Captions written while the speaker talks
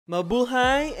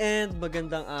Mabuhay and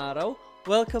magandang araw.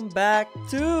 Welcome back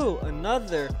to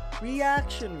another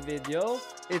reaction video.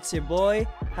 It's your boy,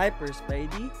 Hyper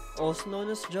Spidey, also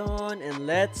known as John, and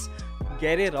let's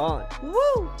get it on.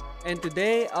 Woo! And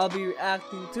today, I'll be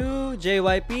reacting to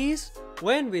JYP's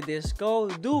When We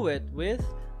Disco Duet with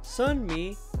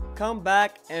Sunmi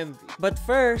Comeback MV. But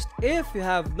first, if you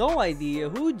have no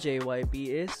idea who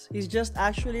JYP is, he's just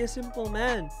actually a simple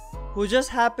man who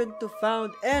just happened to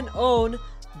found and own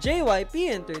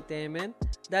JYP Entertainment,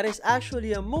 that is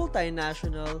actually a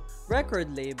multinational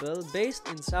record label based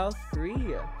in South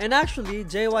Korea. And actually,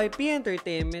 JYP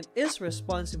Entertainment is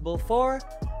responsible for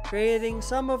creating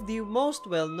some of the most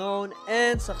well-known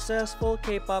and successful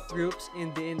K-pop groups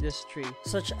in the industry,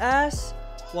 such as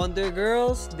Wonder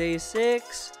Girls,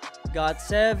 Day6,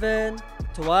 GOT7,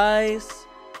 Twice,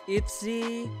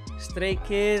 ITZY, Stray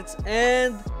Kids,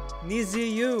 and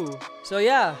NiziU. So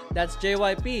yeah, that's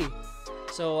JYP.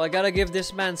 So I gotta give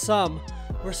this man some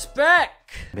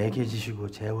respect!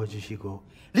 매겨주시고 재워주시고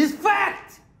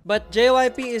respect! But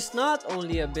JYP is not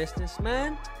only a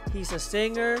businessman, he's a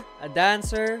singer, a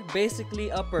dancer, basically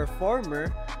a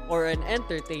performer or an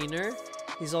entertainer.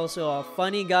 He's also a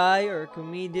funny guy or a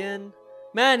comedian.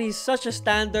 Man, he's such a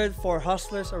standard for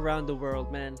hustlers around the world,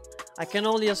 man. I can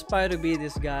only aspire to be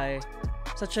this guy.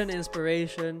 Such an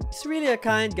inspiration. He's really a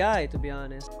kind guy, to be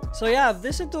honest. So yeah, I've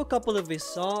listened to a couple of his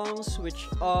songs, which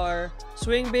are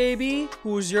Swing Baby,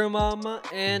 Who's Your Mama,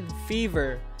 and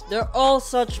Fever. They're all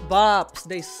such bops.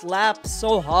 They slap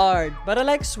so hard. But I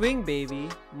like Swing Baby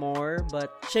more.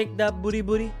 But shake that booty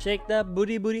booty, shake that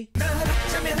booty booty.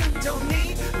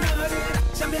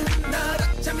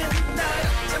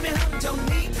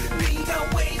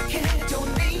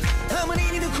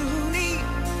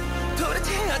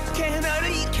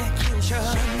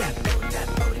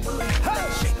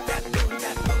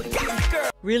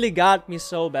 Really got me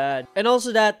so bad. And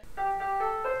also that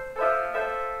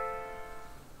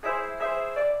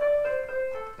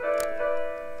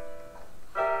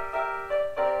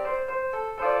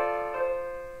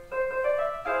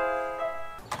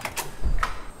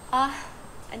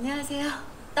안녕하세요.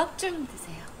 떡 좀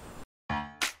드세요.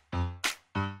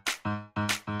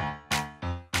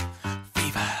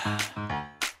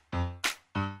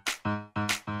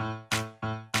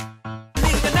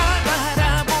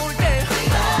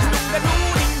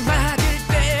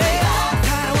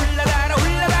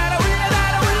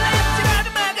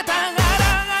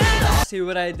 See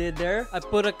what I did there? I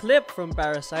put a clip from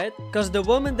Parasite because the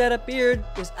woman that appeared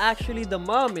is actually the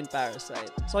mom in Parasite.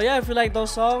 So yeah, if you like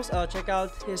those songs, check out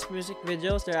his music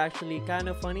videos. They're actually kind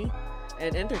of funny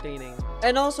and entertaining.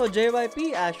 And also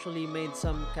JYP actually made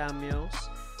some cameos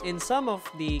in some of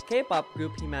the K-pop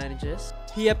group he manages.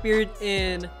 He appeared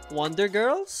in Wonder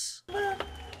Girls.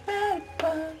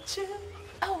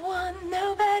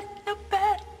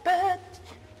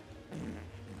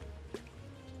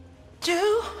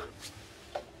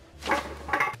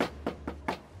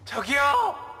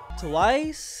 저기요!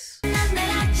 Twice.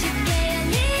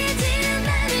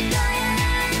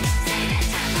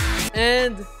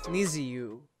 And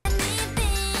NiziU.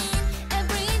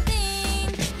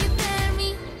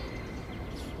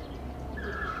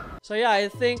 So yeah, I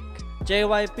think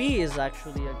JYP is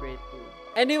actually a great group.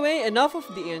 Anyway, enough of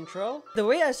the intro. The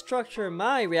way I structure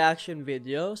my reaction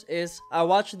videos is I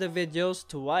watch the videos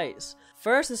twice.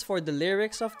 First is for the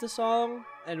lyrics of the song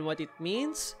and what it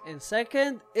means, and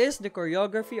second is the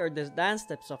choreography or the dance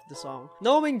steps of the song.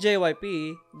 Knowing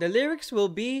JYP, the lyrics will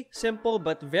be simple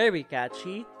but very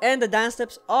catchy, and the dance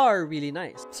steps are really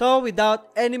nice. So without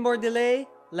any more delay,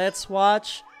 let's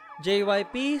watch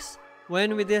JYP's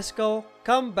When We Disco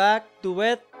Comeback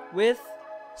Duet with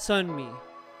Sunmi.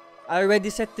 I already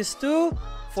set this to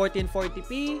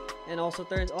 1440p and also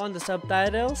turned on the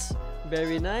subtitles.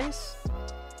 Very nice.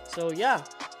 So yeah,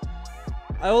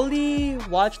 I only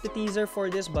watched the teaser for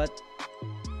this, but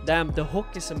damn, the hook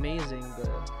is amazing.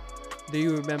 Do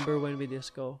you remember When We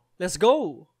Disco? Let's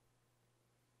go!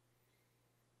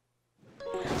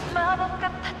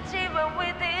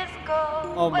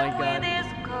 Oh my god.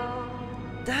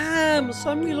 Damn,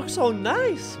 Sunmi looks so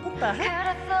nice. What the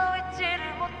heck?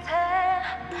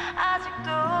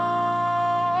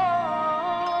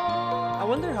 I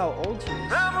wonder how old she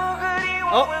is.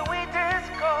 Oh!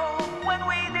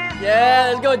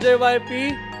 Yeah, let's go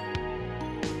JYP!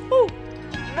 Woo.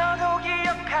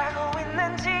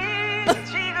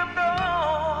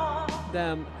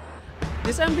 Damn.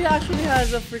 This MV actually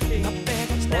has a freaking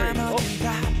story.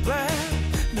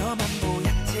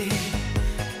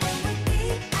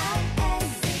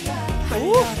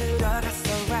 Oh.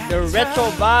 The retro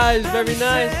vibes, very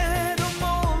nice.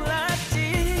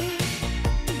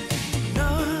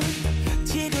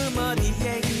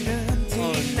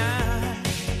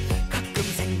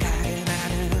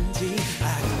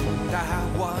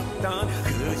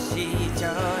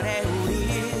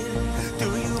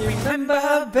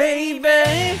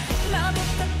 baby.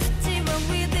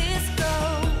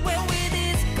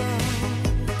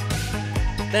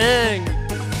 Dang.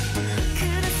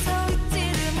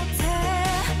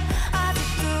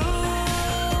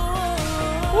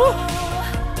 Woo.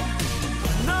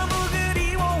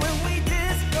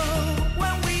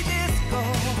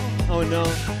 Oh no.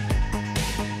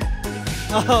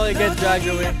 Oh, it gets dragged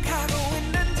away.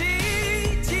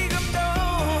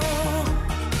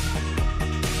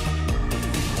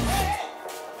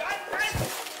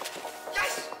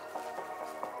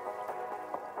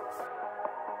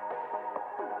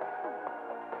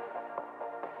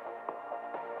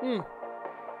 Hmm.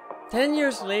 10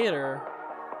 years later,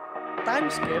 time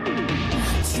skip.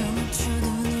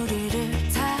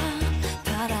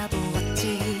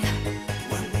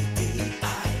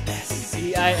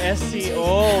 DISCO.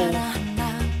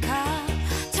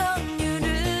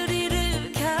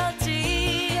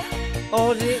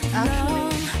 Oh, they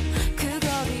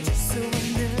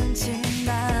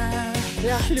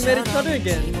actually met each other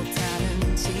again.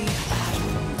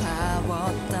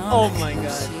 Oh my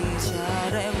god.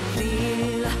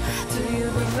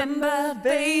 Remember,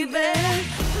 baby.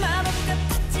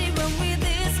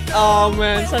 Oh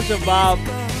man, such a bop.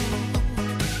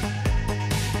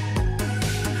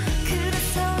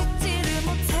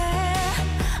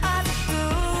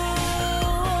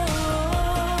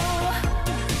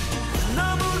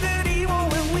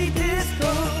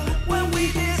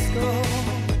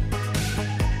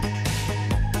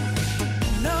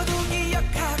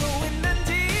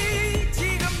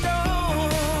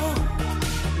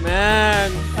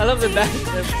 Man, I love the dance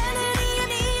steps.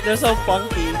 They're so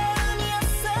funky.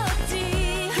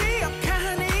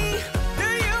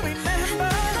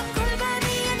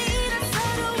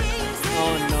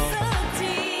 Oh no.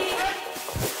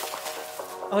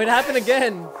 Oh, it happened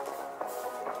again.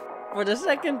 For the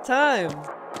second time.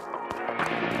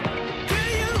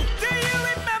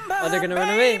 Oh, they're gonna run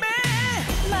away.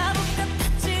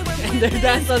 And they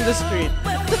dance on the street.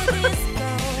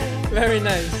 Very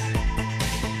nice.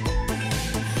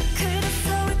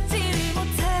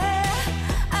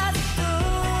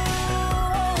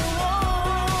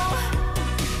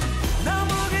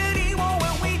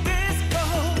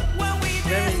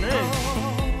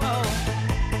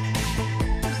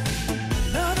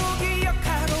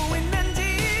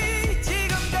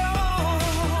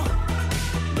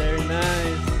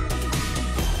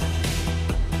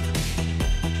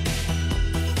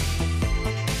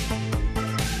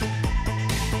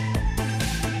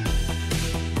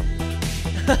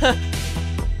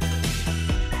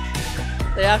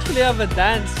 They actually have a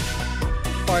dance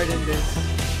part in this.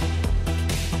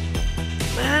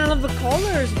 Man, I love the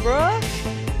colors, bruh.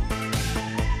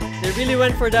 They really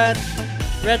went for that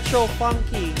retro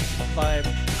funky vibe.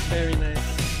 Very nice.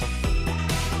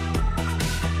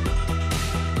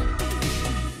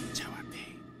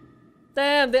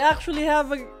 Damn, they actually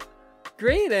have a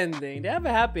great ending. They have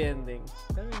a happy ending.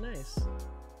 Very nice.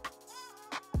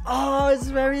 Oh, it's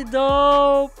very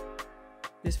dope.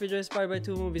 This video is inspired by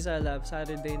two movies I love,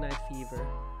 Saturday Night Fever.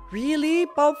 Really?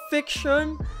 Pulp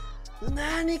Fiction?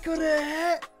 Nani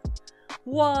kore?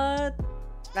 What?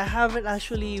 I haven't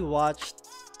actually watched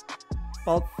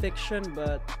Pulp Fiction,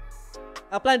 but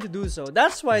I plan to do so.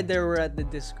 That's why they were at the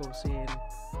disco scene.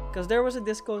 Because there was a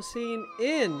disco scene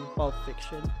in Pulp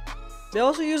Fiction. They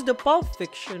also used the Pulp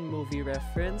Fiction movie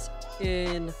reference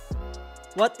in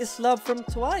What Is Love from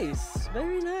Twice.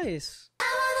 Very nice.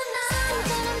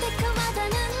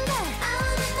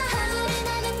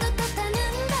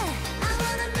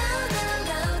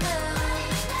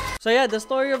 So yeah, the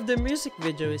story of the music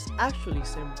video is actually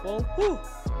simple. Whew.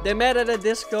 They met at a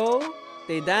disco,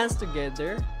 they danced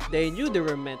together, they knew they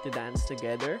were meant to dance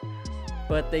together,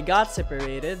 but they got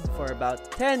separated for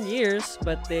about 10 years,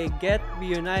 but they get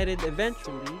reunited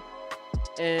eventually,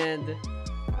 and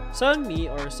Sunmi,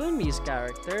 or Sunmi's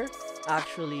character,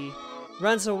 actually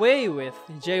runs away with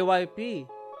JYP.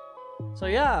 So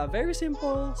yeah, very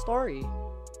simple story,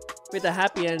 with a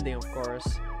happy ending of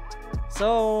course.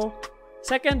 So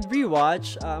second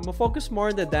rewatch, I'm gonna focus more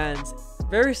on the dance.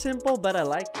 Very simple, but I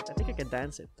like it. I think I can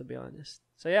dance it, to be honest.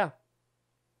 So yeah.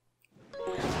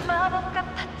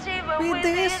 We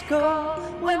disco,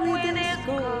 when we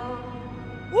disco.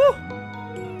 Woo!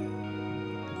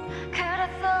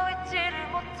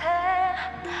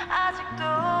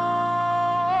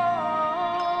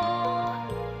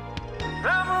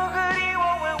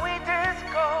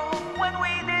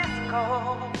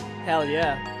 Hell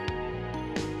yeah.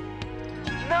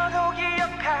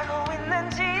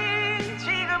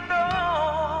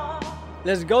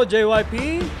 Let's go,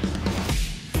 JYP.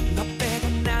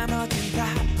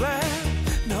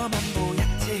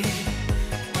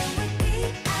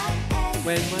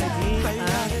 when my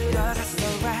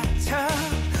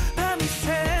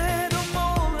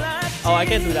Oh, I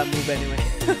can't do that move anyway.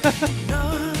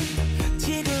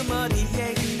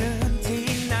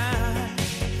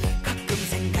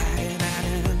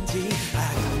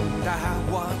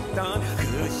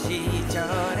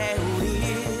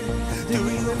 Do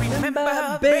you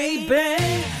remember,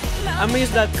 baby? I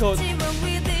missed that quote.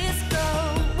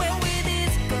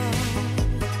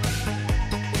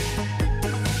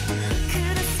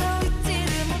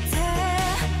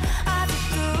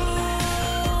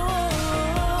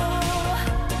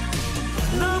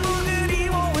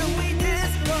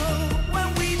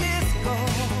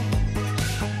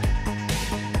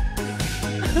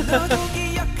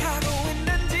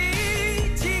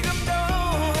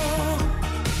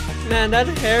 Man, that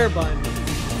hair bun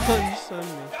on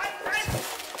Sunmi.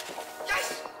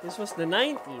 This was the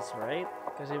 90s, right?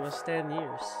 Because it was 10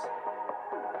 years.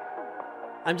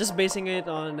 I'm just basing it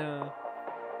on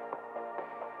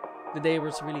the day it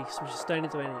was released, which is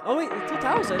 2020. Oh wait,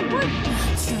 2000. What?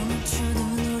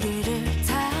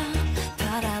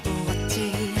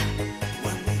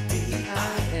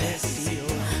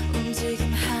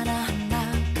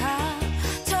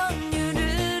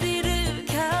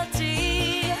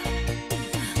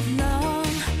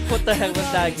 What the heck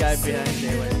was that guy behind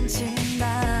there?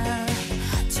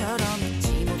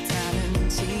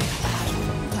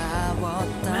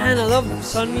 Man, I love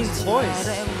Sunmi's voice.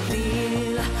 Do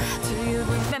you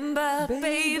remember,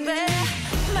 baby?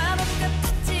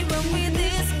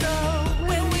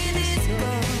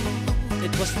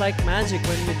 It was like magic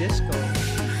when we disco.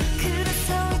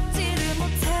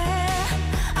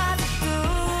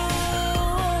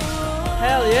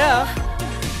 Hell yeah!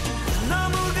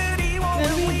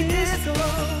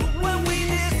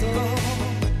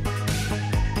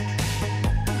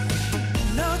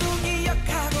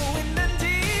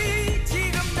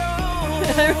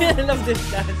 I really love this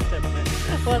dance step, man.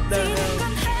 What the hell?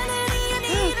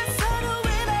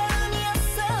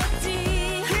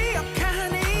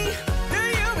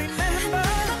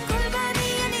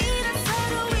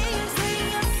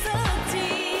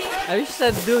 I wish you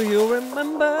said, do you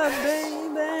remember,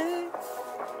 baby?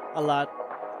 A lot.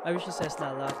 I wish you said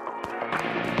that a lot.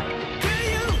 Do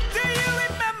you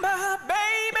remember,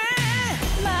 baby?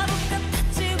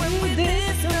 When we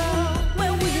disco,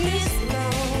 when we disco.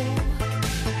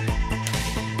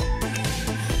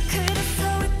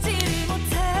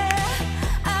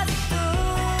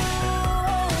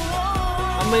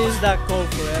 I'm gonna use that code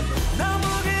forever.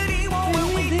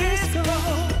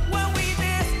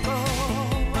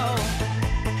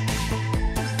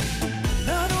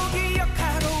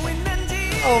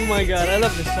 Oh my god, I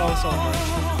love this song so much.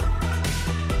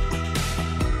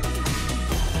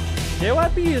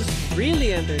 JYP is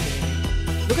really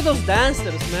entertaining. Look at those dance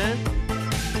steps, man.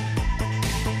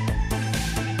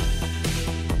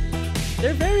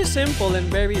 They're very simple and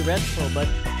very retro, but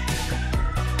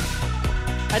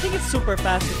I think it's super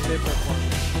fast if they perform.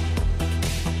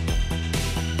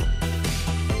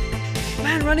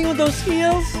 Man, running on those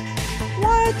heels?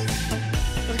 What?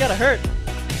 That's gotta hurt.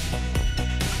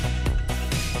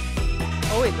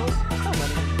 Oh wait, no, she's not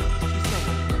running.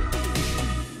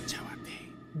 She's not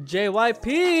running.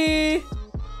 JYP!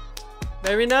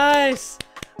 Very nice!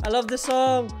 I love the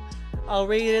song. I'll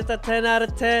rate it a 10 out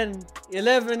of 10.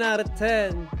 11 out of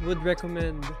 10 would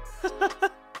recommend.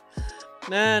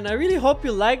 Man, I really hope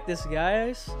you like this,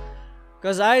 guys.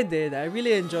 Because I did. I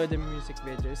really enjoyed the music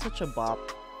video. It's such a bop.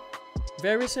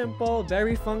 Very simple,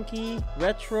 very funky,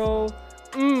 retro.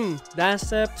 Dance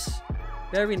steps.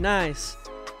 Very nice.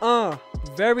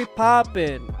 Very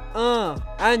poppin'.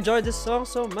 I enjoyed this song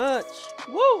so much.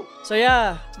 Woo! So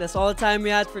yeah, that's all the time we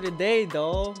had for today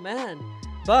though, man.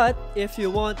 But if you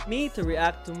want me to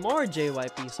react to more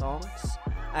JYP songs,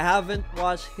 I haven't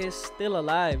watched his Still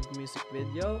Alive music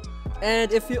video.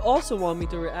 And if you also want me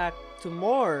to react to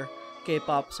more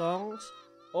K-pop songs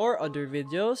or other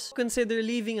videos, consider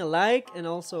leaving a like and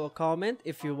also a comment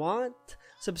if you want.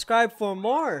 Subscribe for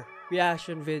more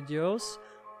reaction videos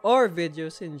or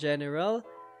videos in general.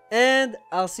 And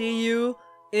I'll see you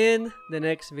in the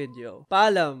next video.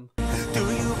 Paalam! Do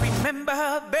you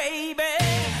remember, baby?